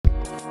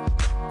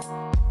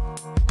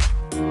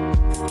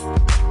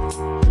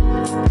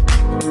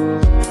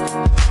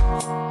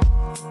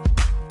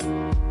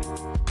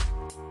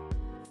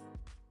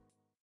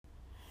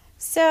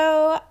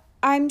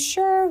I'm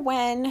sure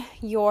when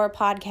your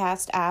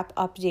podcast app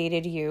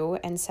updated you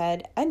and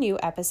said a new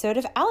episode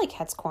of Alley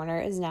Cat's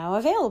Corner is now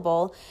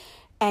available,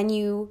 and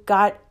you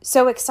got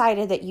so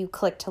excited that you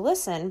clicked to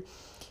listen,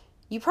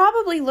 you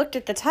probably looked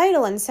at the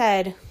title and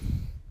said,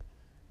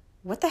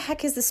 what the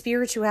heck is the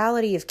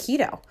spirituality of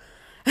keto?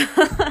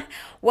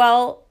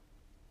 Well,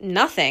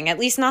 nothing, at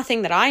least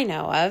nothing that I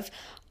know of.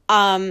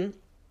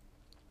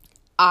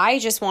 I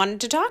just wanted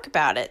to talk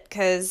about it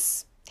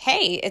because,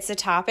 hey, it's a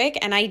topic.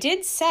 And I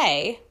did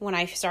say when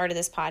I started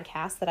this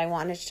podcast that I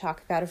wanted to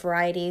talk about a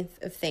variety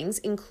of things,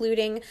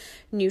 including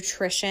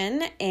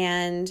nutrition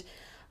and,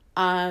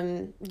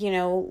 lifestyle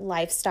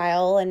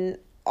and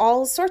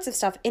all sorts of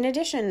stuff, in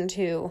addition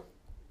to,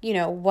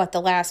 what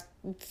the last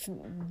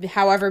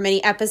however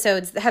many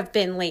episodes have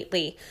been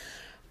lately.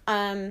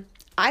 I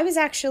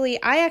actually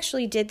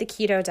did the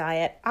keto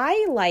diet.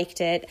 I liked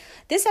it.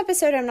 This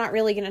episode, I'm not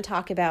really going to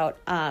talk about,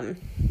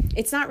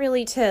 it's not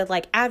really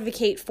to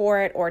advocate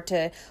for it or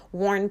to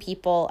warn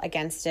people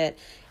against it.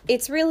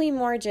 It's really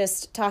more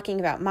just talking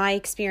about my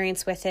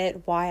experience with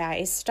it, why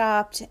I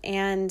stopped,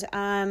 and,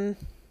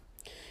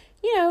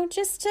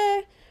 just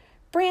to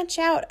branch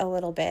out a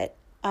little bit.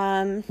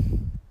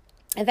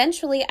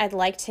 Eventually, I'd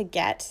like to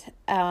get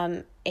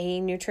a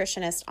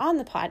nutritionist on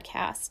the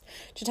podcast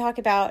to talk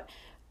about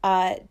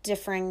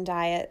differing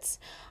diets.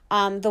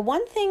 The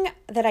one thing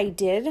that I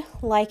did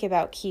like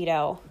about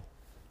keto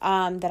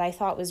that I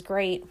thought was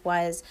great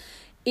was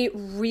it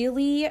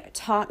really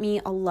taught me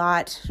a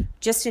lot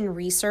just in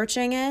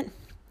researching it.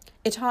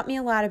 It taught me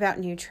a lot about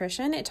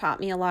nutrition. It taught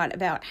me a lot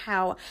about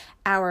how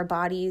our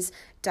bodies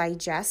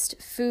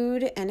digest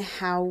food and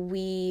how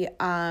we,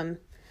 our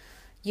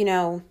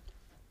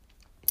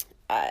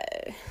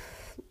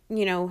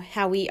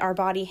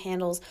body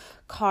handles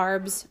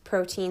carbs,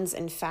 proteins,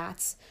 and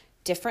fats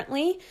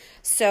differently.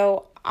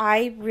 So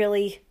I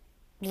really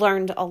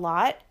learned a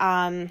lot.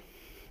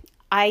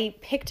 I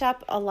picked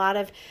up a lot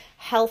of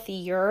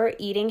healthier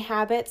eating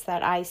habits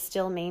that I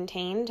still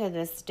maintain to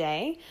this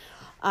day.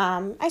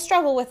 I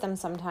struggle with them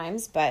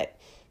sometimes, but,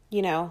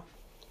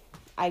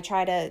 I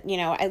try to,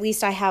 at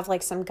least I have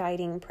some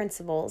guiding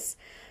principles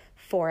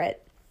for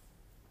it.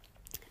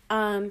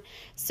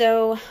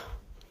 So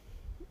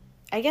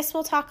I guess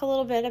we'll talk a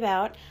little bit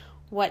about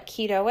what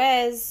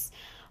keto is,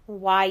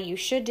 why you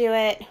should do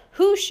it,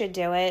 who should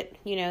do it,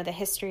 the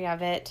history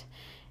of it,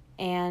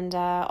 and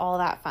all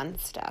that fun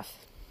stuff.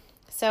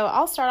 So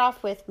I'll start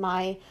off with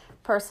my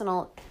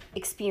personal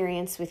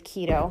experience with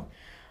keto.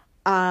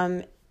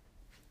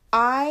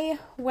 I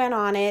went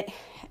on it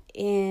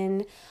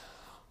in,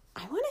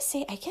 I want to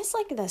say, I guess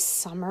the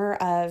summer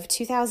of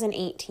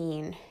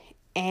 2018.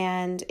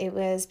 And it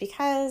was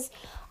because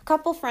a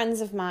couple friends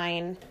of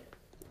mine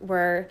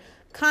were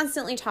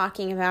constantly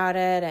talking about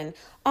it and,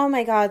 oh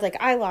my God,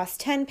 I lost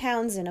 10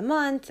 pounds in a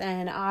month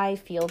and I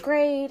feel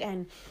great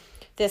and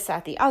this,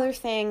 that, the other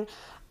thing.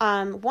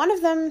 One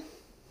of them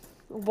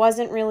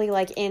wasn't really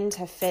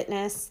into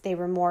fitness. They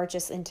were more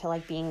just into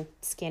being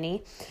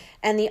skinny.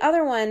 And the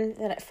other one,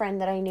 that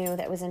friend that I knew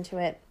that was into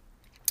it,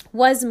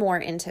 was more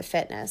into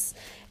fitness.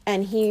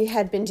 And he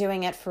had been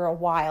doing it for a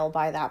while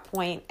by that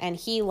point, and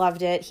he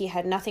loved it. He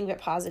had nothing but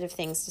positive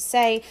things to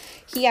say.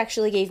 He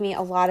actually gave me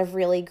a lot of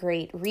really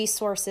great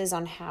resources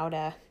on how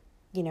to,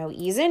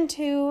 ease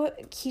into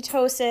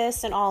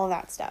ketosis and all of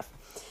that stuff.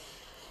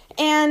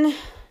 And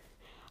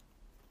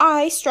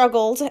I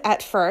struggled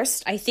at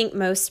first. I think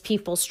most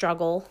people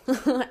struggle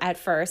at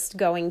first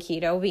going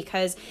keto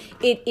because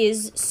it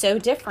is so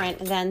different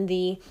than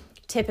the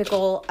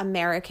typical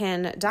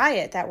American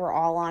diet that we're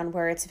all on,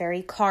 where it's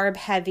very carb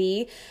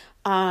heavy,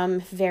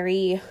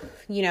 very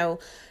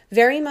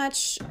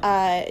much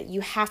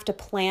you have to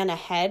plan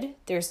ahead.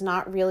 There's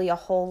not really a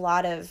whole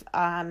lot of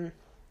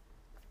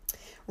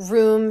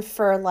room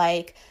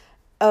for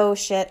oh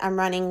shit, I'm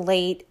running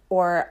late,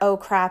 or oh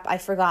crap, I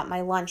forgot my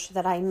lunch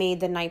that I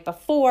made the night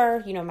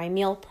before, my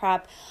meal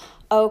prep.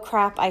 Oh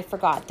crap, I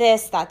forgot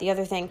this, that, the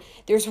other thing.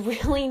 There's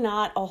really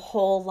not a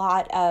whole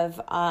lot of,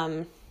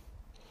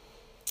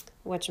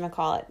 there's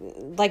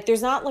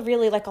not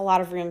really a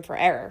lot of room for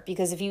error,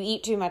 because if you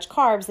eat too much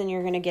carbs, then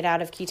you're going to get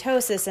out of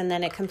ketosis, and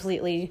then it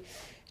completely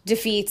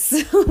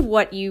defeats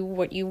what you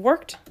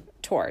worked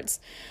towards.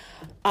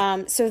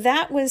 So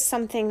that was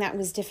something that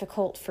was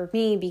difficult for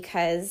me,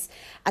 because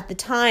at the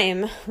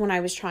time when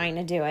I was trying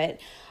to do it,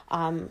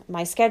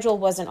 my schedule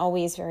wasn't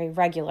always very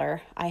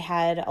regular. I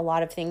had a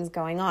lot of things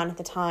going on at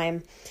the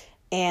time,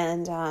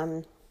 and,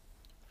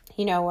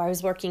 I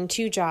was working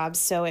 2 jobs.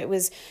 So it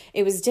was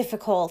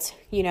difficult,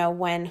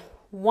 when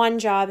one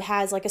job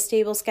has a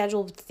stable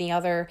schedule, but the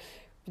other,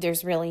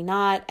 there's really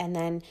not. And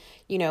then,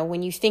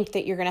 when you think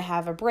that you're going to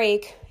have a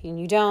break and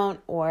you don't,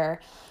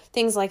 or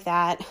things like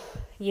that,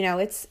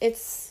 it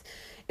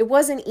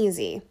wasn't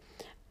easy.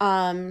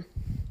 So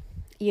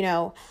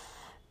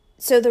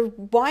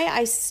why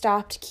I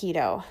stopped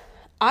keto,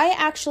 I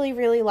actually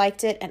really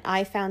liked it and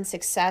I found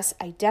success.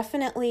 I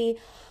definitely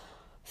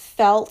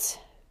felt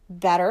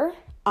better.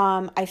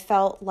 I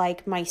felt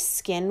like my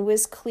skin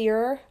was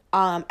clearer.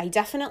 I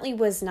definitely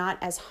was not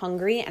as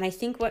hungry. And I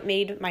think what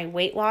made my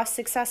weight loss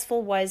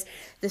successful was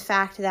the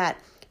fact that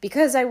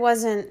because I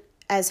wasn't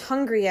as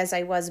hungry as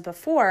I was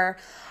before,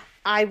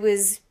 I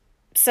was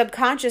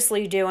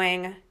subconsciously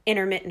doing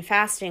intermittent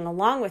fasting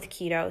along with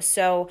keto.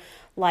 So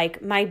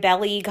like my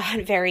belly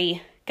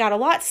got a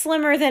lot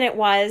slimmer than it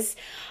was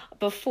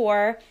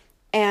before.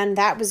 And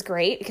that was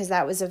great because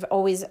that was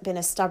always been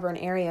a stubborn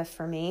area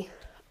for me.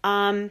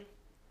 I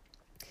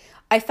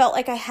felt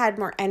like I had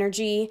more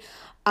energy.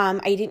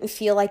 I didn't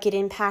feel like it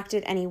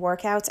impacted any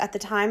workouts. At the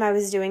time, I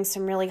was doing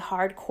some really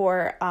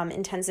hardcore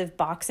intensive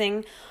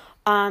boxing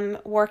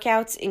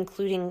workouts,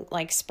 including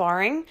like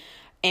sparring,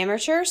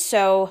 amateur.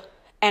 So,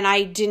 and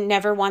I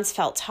never once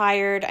felt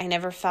tired. I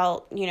never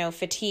felt,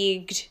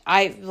 fatigued.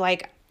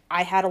 I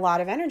had a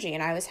lot of energy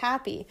and I was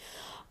happy.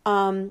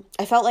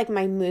 I felt like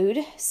my mood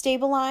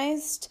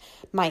stabilized,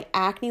 my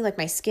acne, like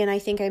my skin, I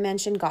think I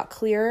mentioned, got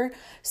clearer.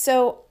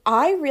 So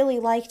I really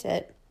liked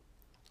it.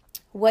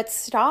 What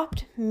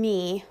stopped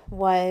me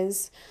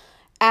was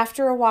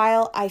after a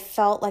while, I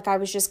felt like I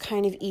was just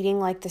kind of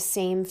eating like the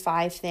same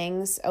 5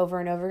 things over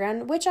and over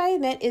again, which I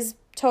admit is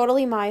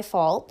totally my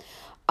fault.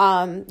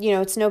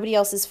 It's nobody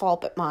else's fault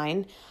but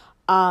mine.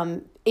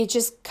 It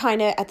just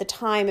kind of, at the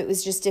time, it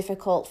was just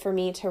difficult for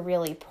me to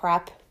really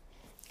prep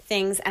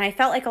things. And I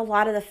felt like a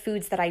lot of the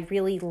foods that I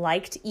really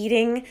liked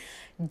eating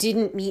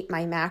didn't meet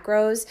my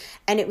macros.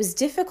 And it was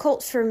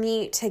difficult for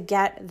me to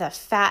get the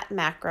fat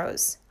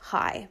macros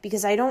high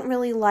because I don't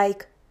really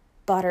like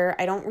butter.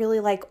 I don't really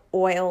like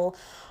oil.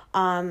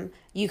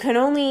 You can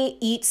only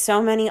eat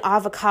so many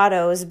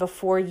avocados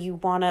before you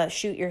want to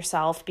shoot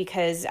yourself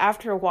because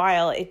after a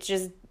while it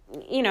just,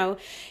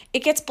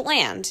 it gets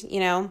bland,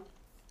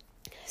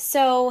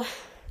 So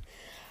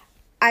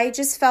I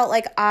just felt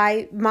like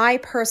my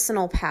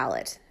personal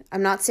palate,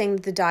 I'm not saying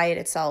the diet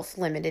itself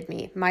limited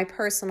me. My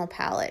personal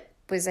palate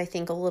was, I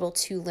think, a little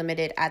too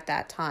limited at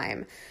that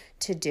time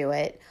to do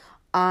it.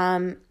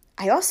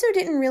 I also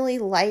didn't really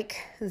like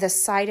the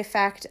side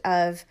effect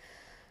of,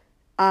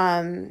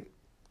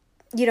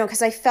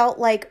 because I felt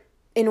like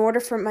in order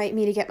for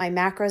me to get my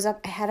macros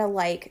up, I had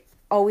to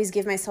always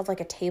give myself a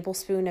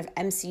tablespoon of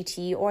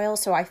MCT oil.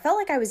 So I felt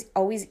like I was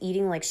always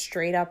eating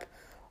straight up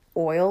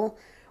oil,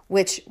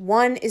 which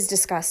 1 is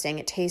disgusting.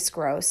 It tastes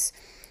gross.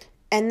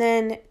 And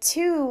then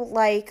 2,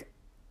 I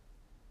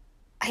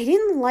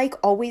didn't like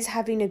always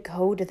having to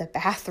go to the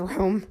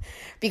bathroom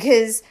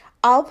because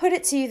I'll put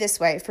it to you this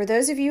way. For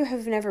those of you who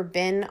have never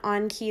been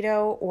on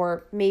keto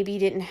or maybe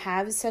didn't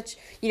have such,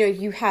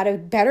 you had a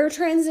better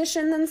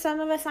transition than some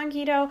of us on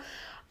keto,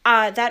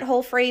 that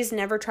whole phrase,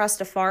 never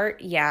trust a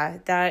fart. Yeah,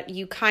 that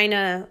you kind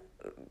of,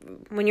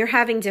 when you're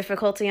having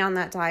difficulty on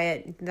that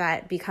diet,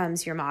 that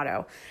becomes your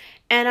motto.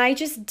 And I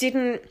just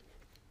didn't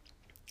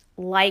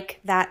like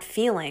that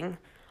feeling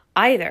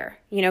either,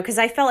 because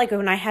I felt like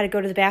when I had to go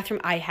to the bathroom,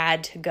 I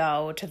had to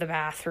go to the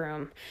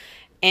bathroom.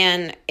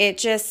 And it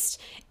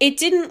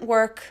didn't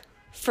work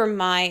for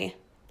my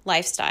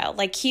lifestyle.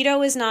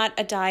 Keto is not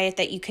a diet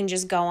that you can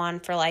just go on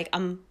for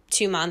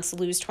 2 months,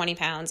 lose 20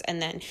 pounds, and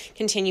then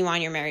continue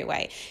on your merry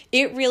way.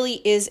 It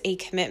really is a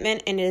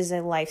commitment and it is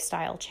a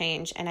lifestyle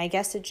change. And I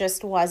guess it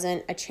just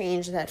wasn't a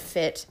change that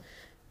fit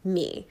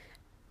me.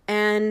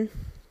 And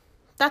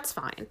that's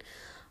fine.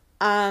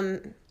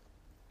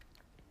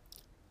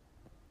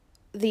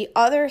 The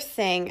other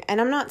thing, and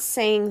I'm not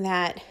saying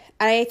that,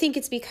 I think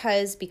it's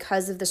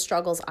because of the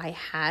struggles I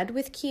had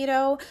with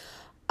keto,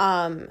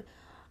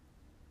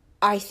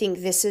 I think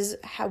this is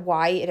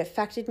why it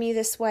affected me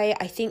this way.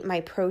 I think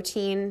my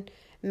protein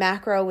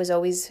macro was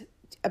always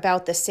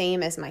about the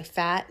same as my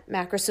fat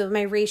macro, so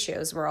my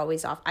ratios were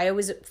always off. I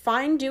was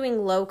fine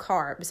doing low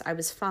carbs. I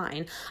was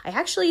fine. I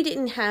actually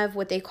didn't have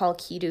what they call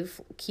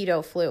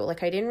keto flu. I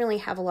didn't really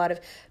have a lot of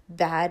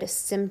bad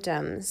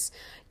symptoms,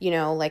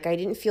 I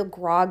didn't feel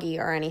groggy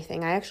or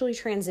anything. I actually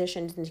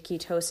transitioned into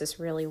ketosis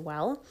really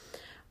well.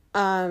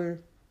 But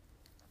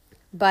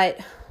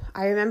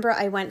I remember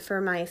I went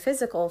for my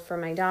physical for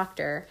my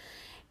doctor,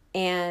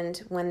 and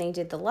when they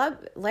did the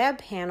lab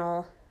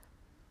panel,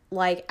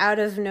 out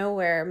of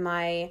nowhere,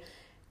 my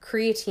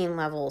creatine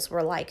levels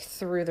were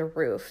through the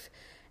roof.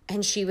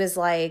 And she was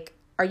like,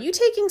 "Are you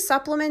taking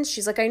supplements?"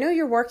 She's like, "I know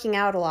you're working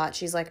out a lot."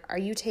 She's like, "Are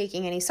you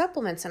taking any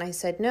supplements?" And I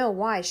said, "No,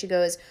 why?" She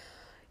goes,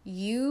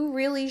 "You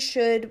really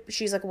should."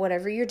 She's like,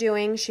 "Whatever you're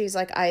doing," she's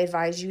like, "I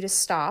advise you to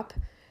stop."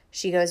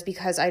 She goes,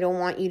 "Because I don't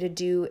want you to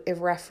do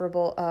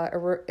irreversible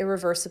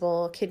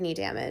kidney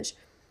damage."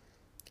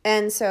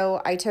 And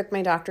so I took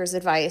my doctor's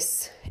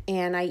advice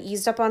and I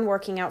eased up on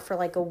working out for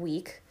a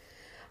week.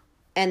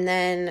 And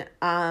then,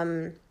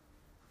 and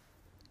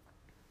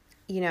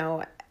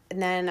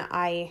then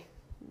I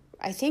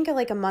think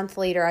a month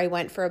later, I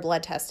went for a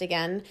blood test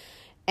again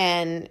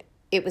and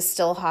it was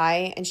still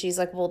high. And she's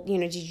like, "Well,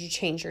 did you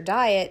change your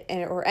diet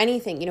or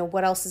anything?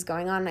 What else is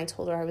going on?" And I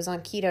told her I was on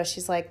keto.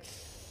 She's like,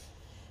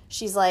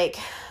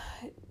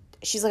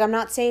 "I'm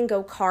not saying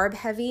go carb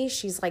heavy."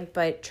 She's like,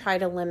 "But try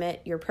to limit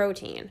your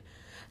protein."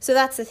 So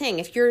that's the thing.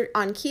 If you're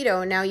on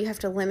keto and now you have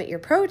to limit your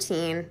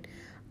protein,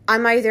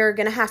 I'm either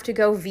going to have to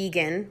go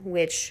vegan,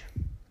 which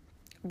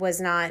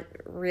was not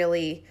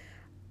really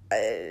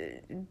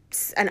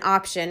an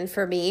option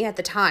for me at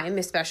the time,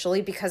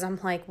 especially because I'm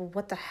like, well,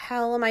 what the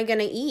hell am I going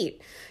to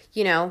eat?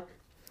 You know?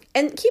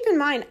 And keep in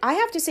mind, I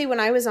have to say when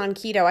I was on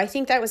keto, I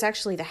think that was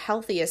actually the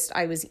healthiest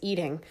I was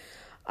eating,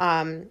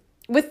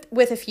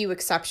 with a few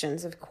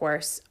exceptions, of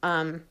course.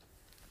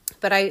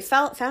 But I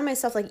found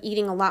myself like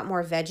eating a lot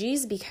more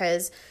veggies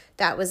because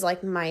that was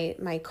like my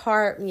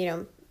carb, you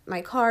know,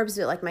 my carbs,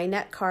 but like my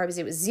net carbs,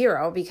 it was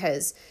 0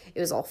 because it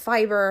was all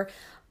fiber.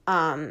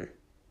 I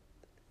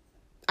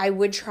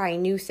would try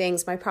new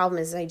things. My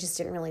problem is I just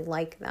didn't really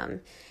like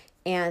them.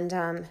 And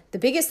the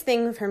biggest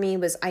thing for me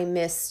was I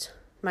missed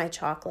my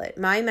chocolate.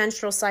 My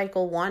menstrual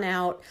cycle won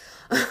out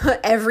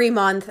every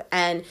month,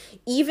 and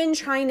even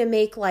trying to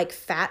make like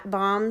fat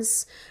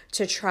bombs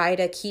to try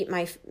to keep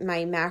my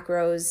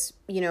macros,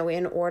 you know,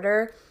 in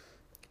order,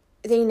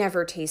 they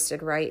never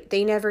tasted right.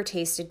 They never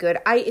tasted good.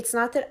 It's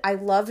not that I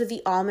loved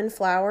the almond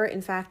flour.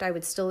 In fact, I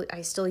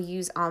still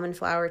use almond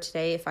flour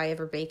today if I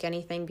ever bake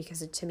anything,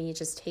 because to me it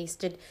just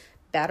tasted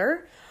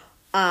better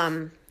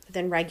than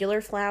regular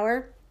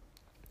flour.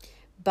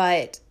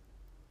 But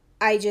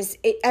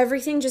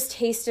everything just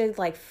tasted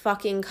like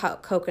fucking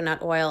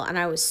coconut oil, and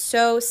I was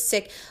so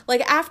sick.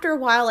 Like after a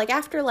while, like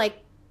after like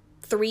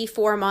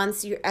 3-4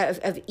 months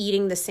of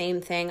eating the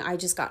same thing, I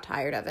just got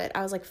tired of it.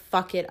 I was like,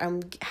 fuck it,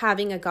 I'm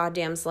having a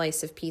goddamn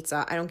slice of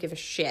pizza. I don't give a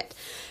shit.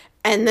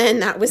 And then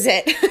that was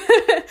it.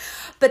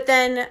 But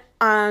then,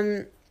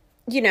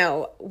 you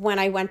know, when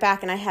I went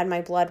back and I had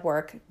my blood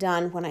work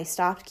done, when I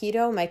stopped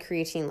keto, my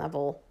creatine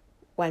level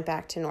went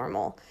back to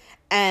normal.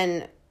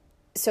 And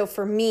so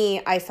for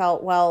me, I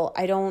felt, well,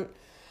 I don't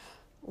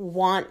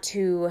want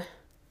to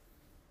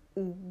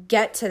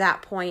get to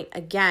that point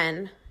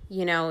again,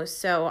 you know,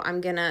 so I'm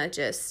going to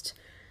just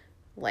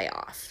lay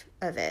off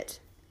of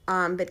it.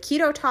 But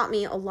keto taught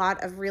me a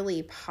lot of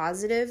really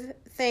positive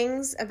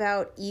things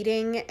about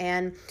eating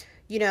and,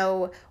 you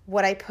know,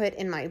 what I put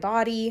in my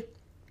body.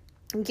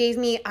 It gave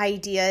me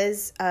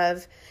ideas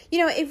of, you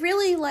know, it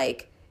really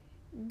like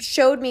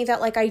showed me that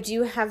like I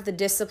do have the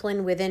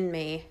discipline within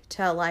me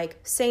to like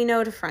say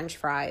no to French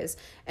fries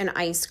and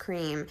ice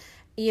cream,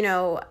 you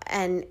know,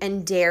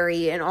 and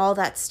dairy and all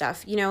that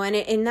stuff, you know,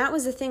 and that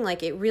was the thing.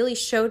 Like it really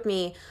showed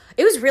me,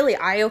 it was really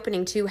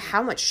eye-opening too,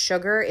 how much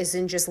sugar is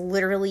in just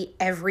literally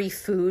every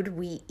food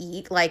we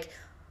eat. Like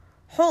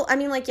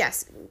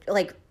yes,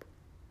 like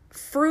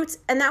fruits.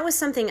 And that was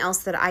something else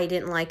that I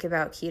didn't like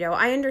about keto.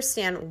 I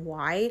understand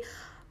why,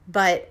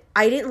 but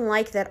I didn't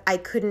like that I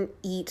couldn't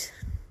eat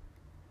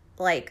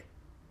like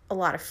a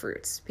lot of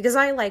fruits, because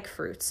I like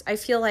fruits. I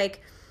feel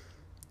like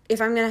if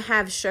I'm going to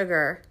have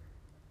sugar,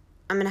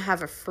 I'm going to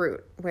have a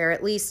fruit where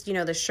at least, you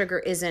know, the sugar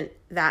isn't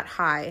that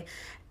high.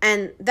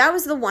 And that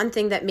was the one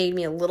thing that made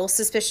me a little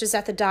suspicious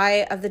at the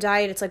diet.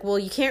 It's like, well,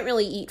 you can't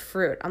really eat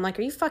fruit. I'm like,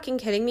 are you fucking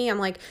kidding me? I'm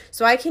like,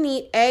 so I can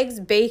eat eggs,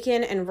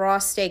 bacon, and raw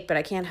steak, but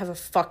I can't have a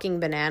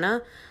fucking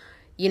banana,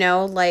 you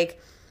know?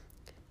 Like,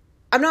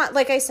 I'm not,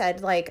 like I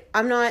said, like,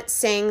 I'm not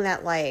saying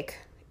that like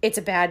it's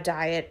a bad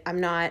diet. I'm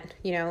not,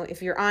 you know,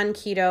 if you're on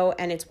keto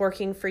and it's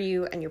working for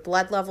you and your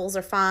blood levels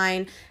are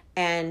fine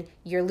and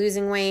you're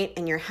losing weight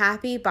and you're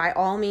happy, by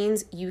all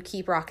means, you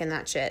keep rocking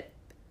that shit.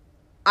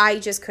 I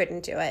just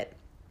couldn't do it.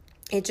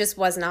 It just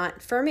was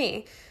not for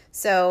me.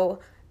 So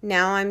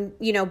now I'm,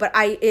 you know, but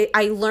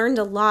I learned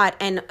a lot,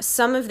 and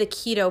some of the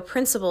keto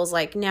principles,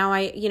 like now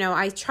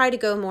I try to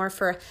go more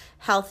for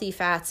healthy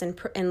fats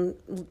and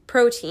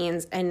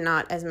proteins and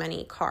not as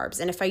many carbs.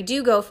 And if I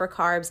do go for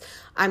carbs,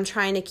 I'm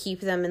trying to keep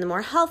them in the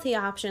more healthy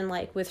option,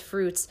 like with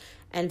fruits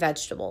and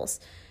vegetables.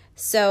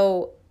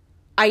 So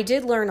I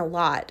did learn a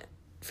lot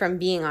from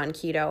being on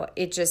keto.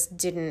 It just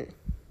didn't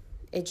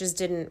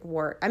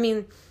work. I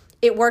mean,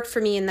 it worked for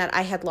me in that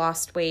I had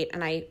lost weight,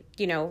 and I,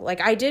 you know, like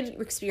I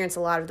did experience a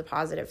lot of the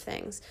positive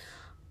things.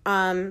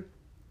 Also,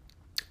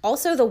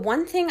 the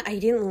one thing I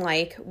didn't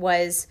like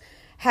was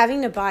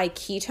having to buy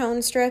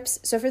ketone strips.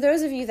 So for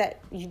those of you that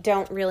you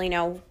don't really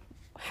know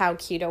how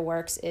keto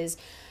works, is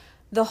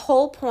the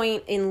whole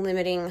point in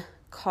limiting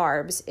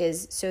carbs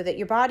is so that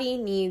your body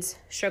needs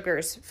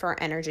sugars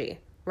for energy,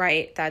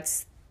 right?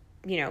 That's,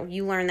 you know,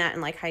 you learn that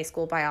in like high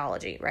school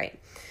biology, right?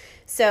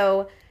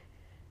 So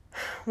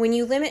when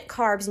you limit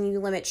carbs and you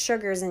limit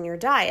sugars in your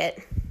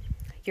diet,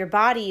 your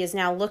body is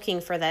now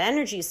looking for that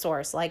energy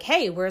source. Like,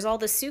 hey, where's all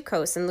the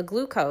sucrose and the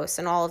glucose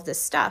and all of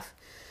this stuff?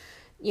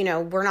 You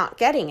know, we're not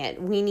getting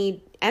it. We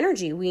need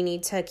energy. We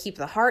need to keep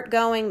the heart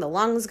going, the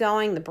lungs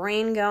going, the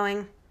brain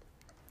going.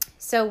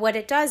 So what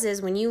it does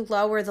is when you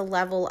lower the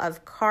level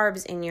of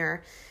carbs in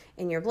your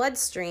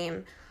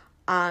bloodstream,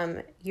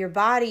 your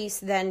body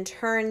then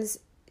turns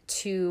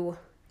to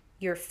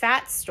your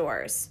fat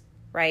stores,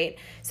 right?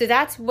 So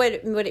that's what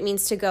it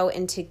means to go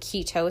into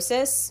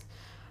ketosis.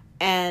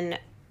 And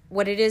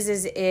what it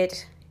is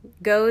it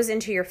goes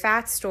into your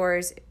fat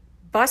stores,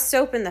 busts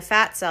open the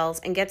fat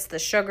cells, and gets the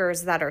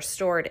sugars that are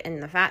stored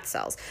in the fat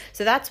cells.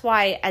 So that's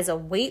why as a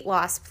weight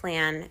loss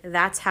plan,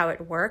 that's how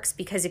it works,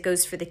 because it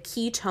goes for the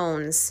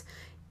ketones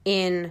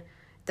in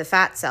the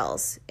fat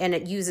cells, and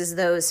it uses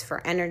those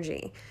for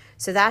energy.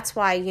 So that's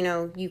why,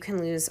 you can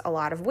lose a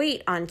lot of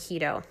weight on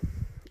keto.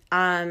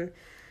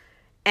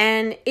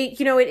 And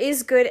it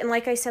is good. And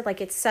like I said,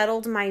 like it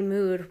settled my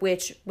mood,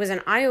 which was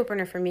an eye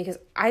opener for me because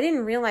I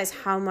didn't realize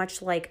how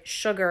much like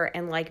sugar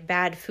and like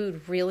bad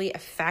food really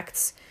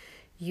affects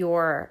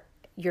your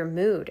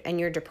mood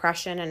and your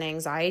depression and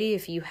anxiety.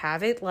 If you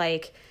have it,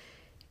 like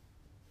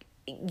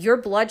your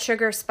blood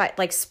sugar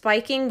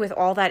spiking with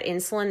all that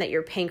insulin that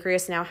your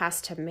pancreas now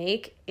has to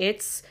make,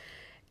 it's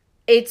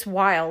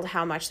wild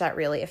how much that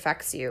really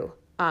affects you.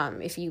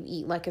 If you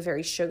eat like a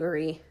very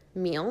sugary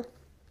meal.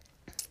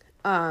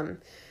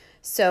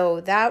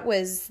 So that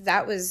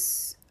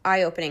was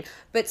eye-opening.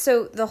 But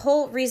so the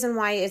whole reason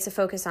why it's a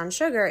focus on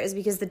sugar is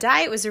because the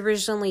diet was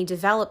originally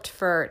developed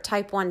for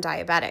type 1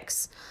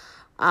 diabetics.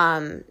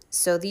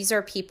 So these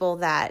are people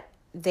that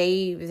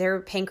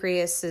their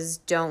pancreases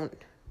don't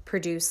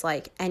produce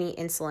like any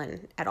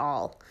insulin at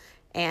all.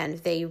 And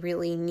they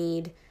really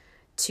need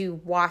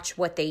to watch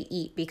what they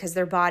eat because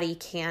their body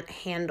can't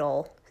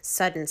handle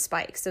sudden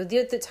spikes. So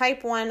the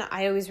type 1,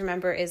 I always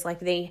remember, is like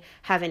they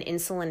have an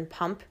insulin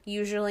pump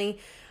usually,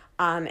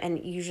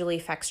 and usually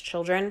affects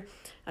children,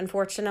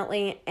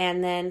 unfortunately.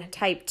 And then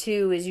type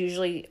 2 is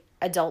usually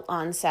adult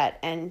onset,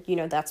 and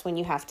that's when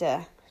you have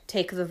to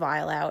take the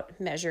vial out,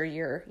 measure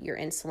your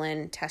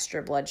insulin, test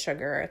your blood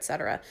sugar,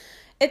 etc.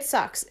 It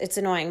sucks. It's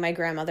annoying. My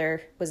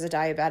grandmother was a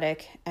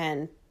diabetic,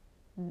 and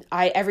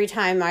every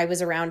time I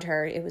was around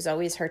her, it was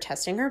always her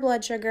testing her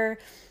blood sugar,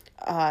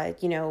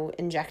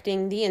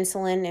 injecting the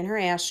insulin in her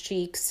ass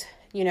cheeks.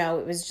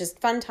 It was just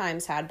fun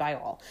times had by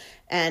all.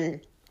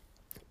 And,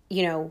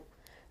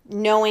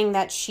 knowing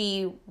that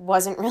she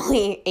wasn't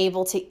really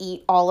able to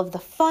eat all of the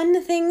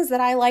fun things that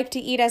I liked to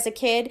eat as a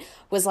kid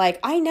was like,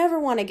 I never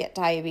want to get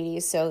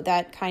diabetes. So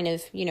that kind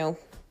of,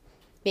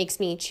 makes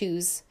me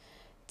choose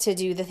to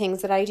do the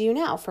things that I do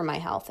now for my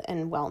health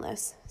and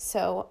wellness.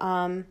 So,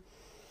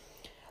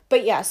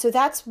 but yeah, so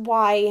that's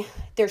why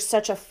there's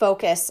such a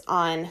focus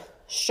on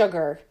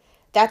sugar.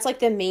 That's like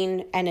the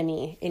main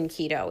enemy in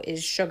keto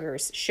is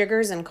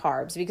sugars and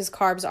carbs, because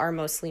carbs are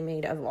mostly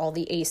made of all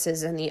the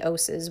ACEs and the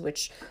OSes,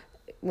 which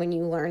when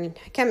you learn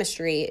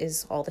chemistry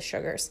is all the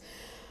sugars.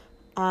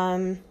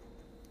 But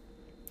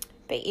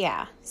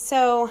yeah,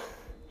 so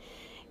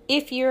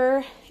if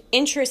you're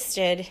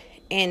interested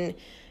in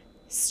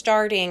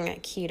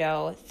starting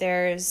keto,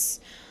 there's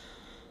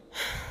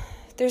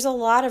a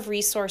lot of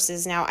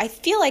resources now. I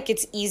feel like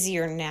it's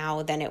easier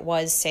now than it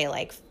was, say,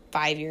 like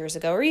 5 years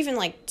ago, or even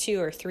like 2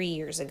 or 3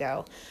 years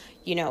ago.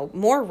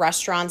 More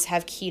restaurants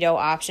have keto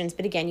options,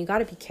 but again, you got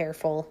to be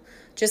careful.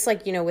 Just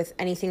like, with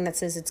anything that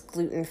says it's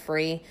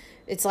gluten-free,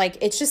 it's like,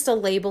 it's just a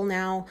label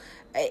now.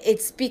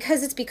 It's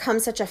because it's become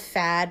such a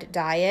fad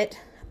diet,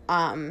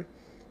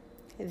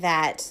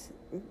 that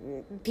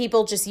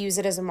people just use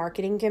it as a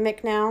marketing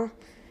gimmick now.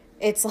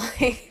 It's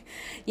like,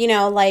 like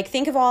I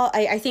think of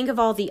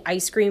all the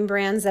ice cream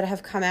brands that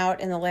have come out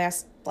in the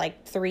last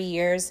like 3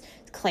 years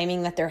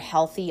claiming that they're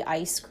healthy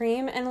ice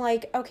cream. And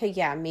like, okay,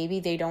 yeah, maybe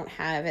they don't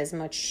have as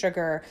much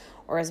sugar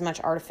or as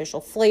much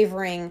artificial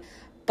flavoring,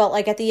 but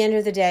like at the end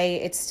of the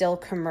day, it's still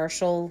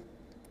commercial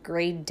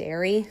grade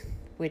dairy,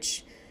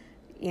 which,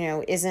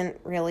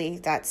 isn't really,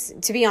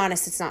 to be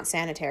honest, it's not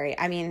sanitary.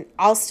 I mean,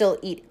 I'll still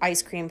eat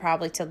ice cream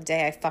probably till the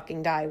day I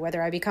fucking die,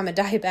 whether I become a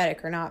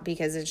diabetic or not,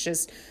 because it's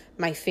just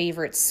my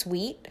favorite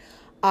sweet.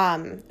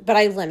 But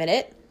I limit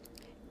it.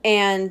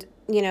 And,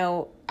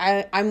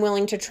 I'm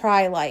willing to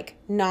try like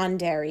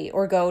non-dairy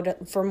or go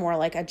for more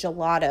like a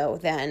gelato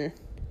than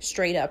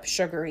straight up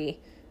sugary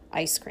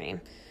ice cream.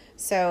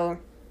 So,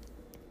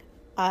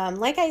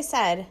 like I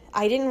said,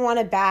 I didn't want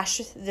to bash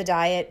the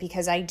diet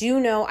because I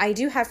do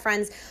have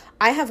friends.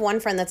 I have one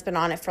friend that's been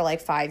on it for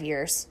like 5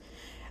 years.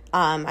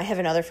 I have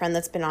another friend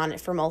that's been on it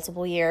for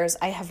multiple years.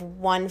 I have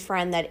one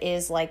friend that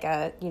is like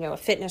a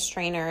fitness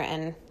trainer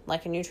and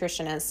like a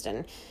nutritionist,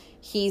 and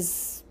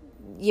he's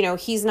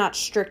not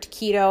strict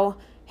keto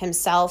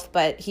himself,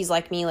 but he's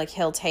like me, like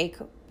he'll take,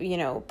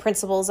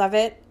 principles of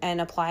it and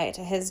apply it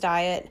to his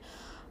diet.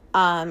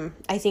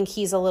 I think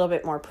he's a little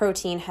bit more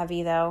protein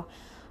heavy though,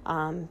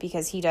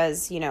 because he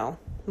does,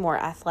 more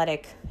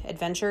athletic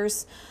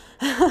adventures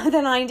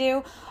than I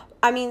do.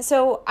 I mean,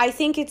 so I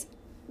think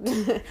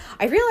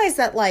I realize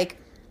that like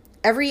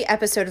every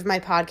episode of my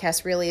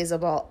podcast really is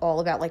all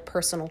about like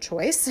personal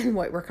choice and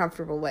what we're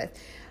comfortable with.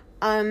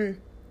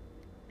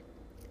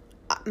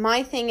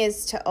 My thing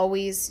is to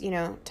always,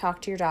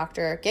 talk to your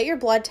doctor, get your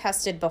blood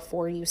tested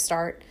before you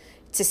start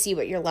to see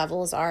what your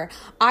levels are.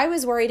 I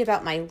was worried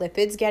about my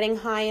lipids getting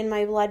high in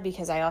my blood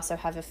because I also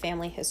have a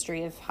family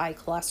history of high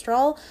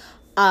cholesterol.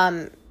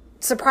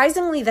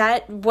 Surprisingly,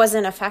 that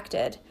wasn't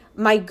affected.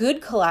 My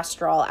good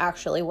cholesterol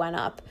actually went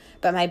up,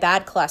 but my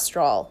bad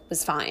cholesterol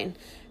was fine.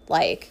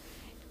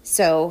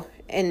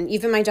 And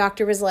even my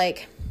doctor was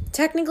like,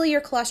 technically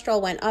your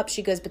cholesterol went up.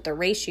 She goes, but the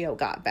ratio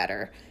got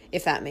better,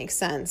 if that makes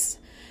sense.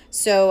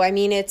 So, I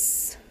mean,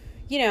 it's,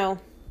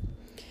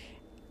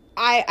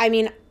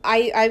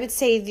 I would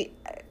say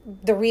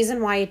the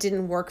reason why it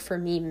didn't work for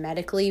me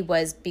medically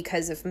was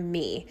because of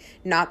me,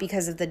 not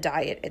because of the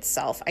diet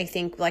itself. I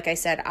think, like I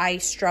said, I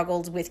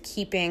struggled with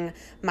keeping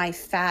my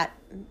fat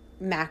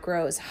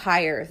macros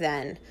higher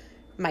than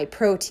my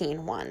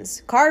protein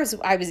ones.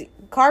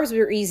 Carbs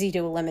were easy to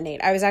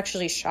eliminate. I was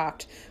actually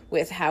shocked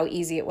with how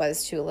easy it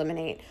was to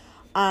eliminate.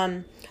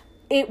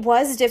 It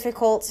was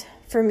difficult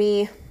for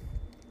me.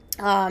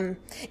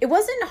 It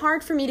wasn't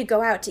hard for me to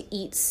go out to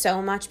eat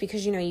so much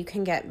because, you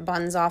can get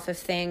buns off of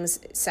things,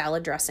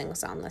 salad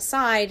dressings on the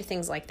side,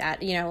 things like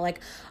that. Like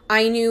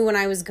I knew when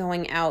I was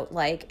going out,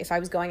 like if I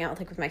was going out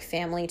like with my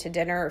family to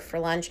dinner or for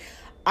lunch,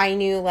 I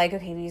knew like,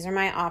 okay, these are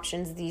my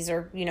options. These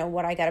are,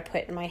 what I got to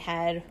put in my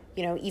head.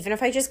 Even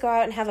if I just go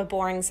out and have a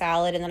boring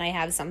salad and then I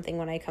have something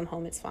when I come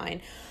home, it's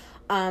fine.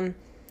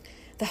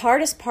 The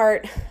hardest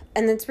part,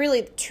 and it's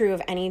really true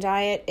of any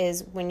diet,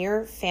 is when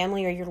your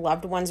family or your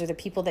loved ones or the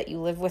people that you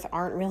live with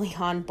aren't really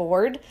on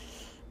board,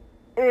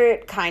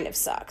 it kind of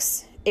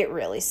sucks. It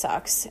really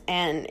sucks.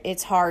 And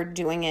it's hard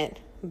doing it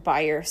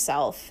by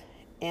yourself.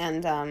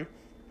 And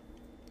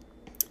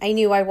I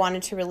knew I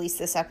wanted to release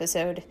this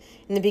episode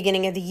in the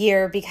beginning of the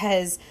year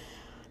because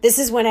this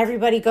is when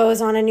everybody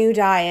goes on a new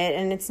diet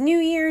and it's new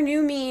year,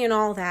 new me and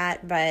all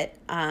that. But,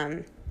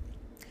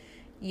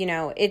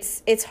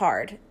 it's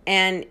hard.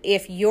 And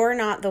if you're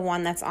not the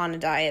one that's on a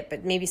diet,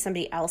 but maybe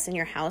somebody else in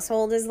your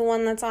household is the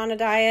one that's on a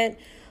diet,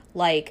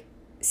 like,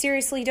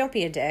 seriously, don't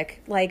be a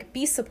dick. Like,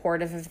 be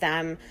supportive of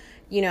them.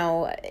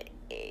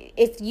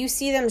 If you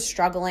see them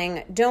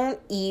struggling, don't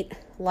eat,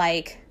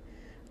 like,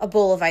 a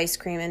bowl of ice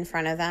cream in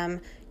front of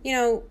them.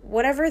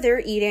 Whatever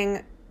they're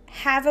eating,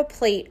 have a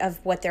plate of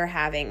what they're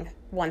having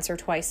once or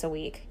twice a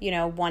week,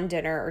 one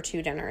dinner or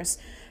two dinners.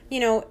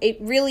 It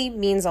really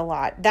means a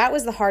lot. That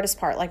was the hardest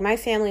part. Like my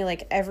family,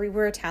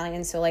 we're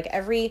Italian. So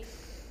every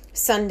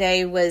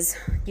Sunday was,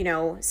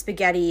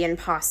 spaghetti and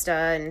pasta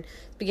and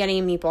spaghetti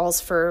and meatballs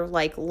for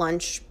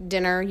lunch,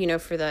 dinner,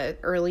 for the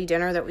early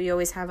dinner that we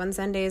always have on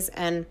Sundays.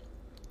 And,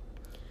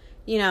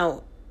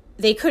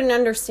 they couldn't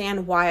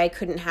understand why I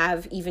couldn't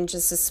have even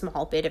just a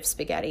small bit of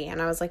spaghetti.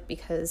 And I was like,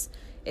 because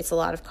it's a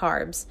lot of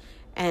carbs.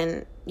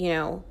 And,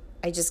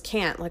 I just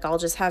can't. I'll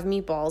just have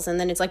meatballs. And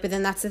then it's but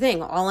then that's the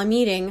thing. All I'm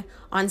eating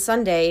on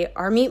Sunday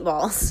are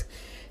meatballs.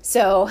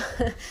 So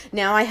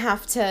now I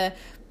have to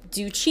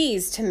do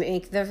cheese to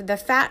make the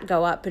fat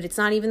go up. But it's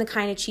not even the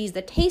kind of cheese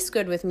that tastes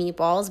good with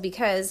meatballs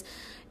because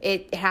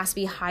it has to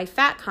be high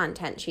fat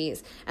content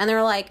cheese. And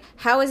they're like,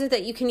 how is it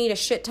that you can eat a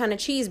shit ton of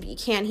cheese, but you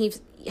can't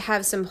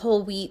have some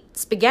whole wheat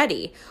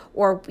spaghetti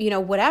or,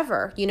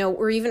 whatever,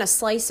 or even a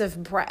slice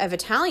of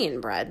Italian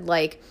bread?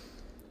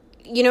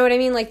 You know what I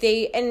mean?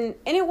 And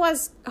it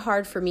was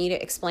hard for me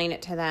to explain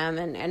it to them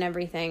and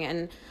everything.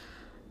 And,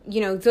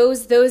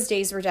 those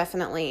days were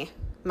definitely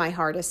my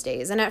hardest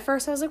days. And at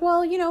first I was like,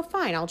 well,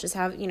 fine. I'll just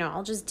have,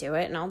 I'll just do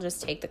it and I'll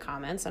just take the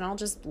comments and I'll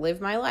just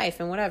live my life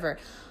and whatever.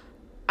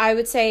 I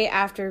would say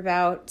after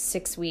about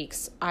 6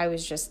 weeks, I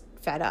was just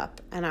fed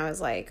up and I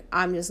was like,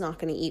 I'm just not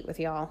going to eat with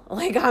y'all.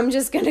 I'm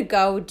just going to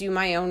go do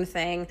my own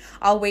thing.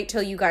 I'll wait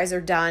till you guys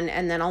are done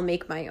and then I'll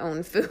make my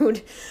own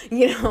food,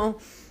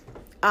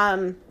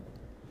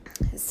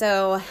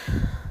 So,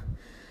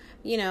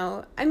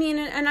 I mean,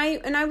 and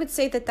I would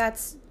say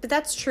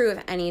that's true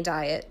of any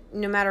diet,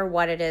 no matter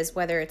what it is,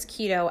 whether it's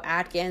keto,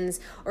 Atkins,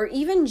 or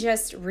even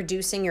just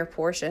reducing your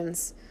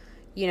portions.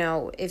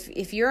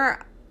 If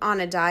you're on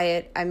a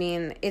diet, I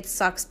mean, it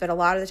sucks, but a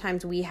lot of the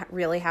times we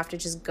really have to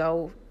just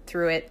go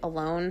through it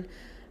alone.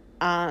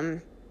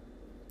 And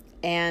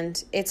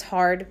it's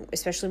hard,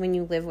 especially when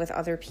you live with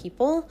other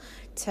people,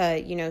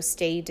 to,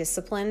 stay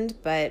disciplined,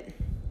 but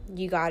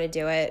you got to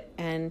do it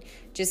and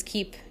just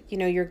keep,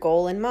 your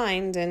goal in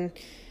mind and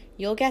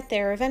you'll get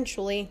there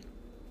eventually.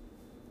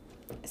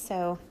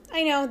 So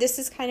I know this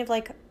is kind of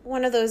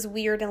one of those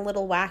weird and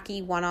little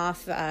wacky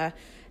one-off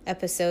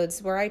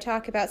episodes where I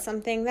talk about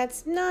something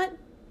that's not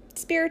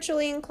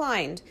spiritually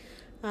inclined.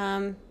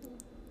 Kind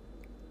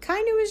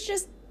of was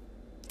just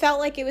felt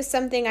like it was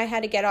something I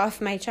had to get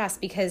off my chest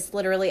because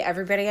literally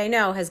everybody I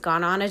know has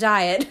gone on a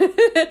diet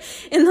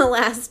in the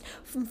last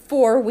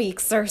 4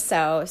 weeks or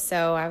so.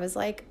 So I was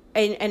like,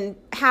 and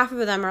half of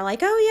them are like,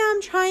 oh yeah,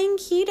 I'm trying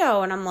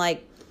keto. And I'm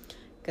like,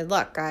 good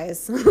luck,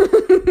 guys.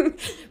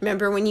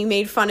 Remember when you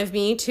made fun of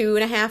me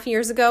 2.5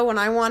 years ago when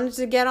I wanted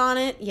to get on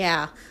it?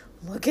 Yeah,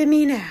 look at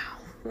me now.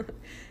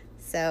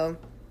 So,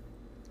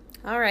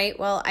 all right.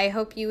 Well, I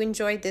hope you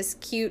enjoyed this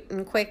cute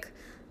and quick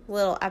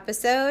little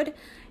episode.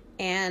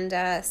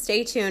 And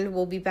stay tuned.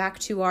 We'll be back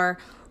to our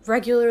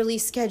regularly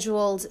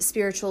scheduled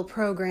spiritual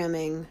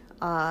programming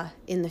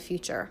in the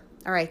future.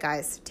 All right,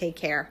 guys. Take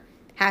care.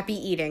 Happy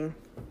eating.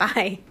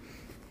 Bye.